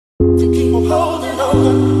holding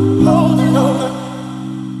on, holding on,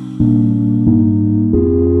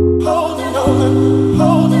 holding on,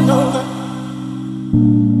 holding on,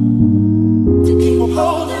 to keep on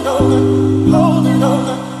holding on, holding on,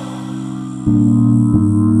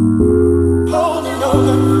 holding on,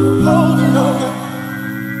 holding on.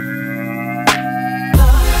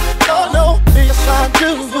 Oh no, yes I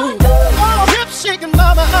do. Oh, hip shaking,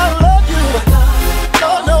 mama, I love you.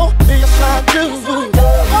 Oh no, yes I do.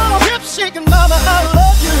 Oh, hip shaking, mama, I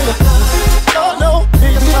love you. Oh no,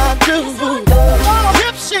 yes I do. Oh,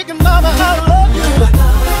 hip shaking, mama, I love you.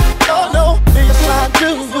 Oh no, yes I do.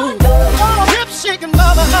 Oh, hip shaking,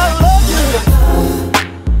 mama, I love you.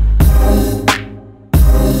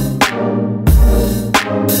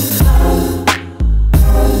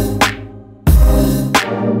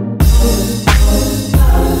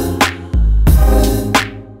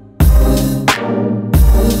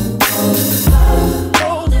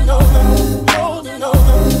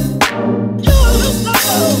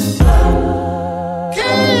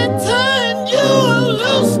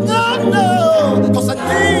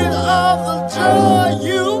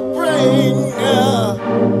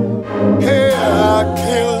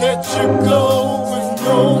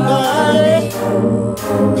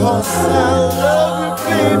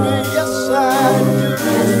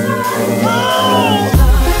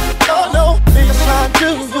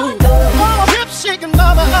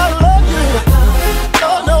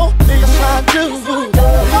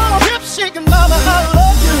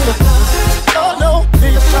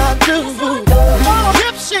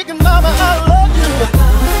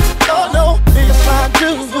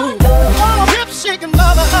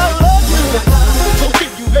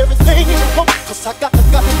 I got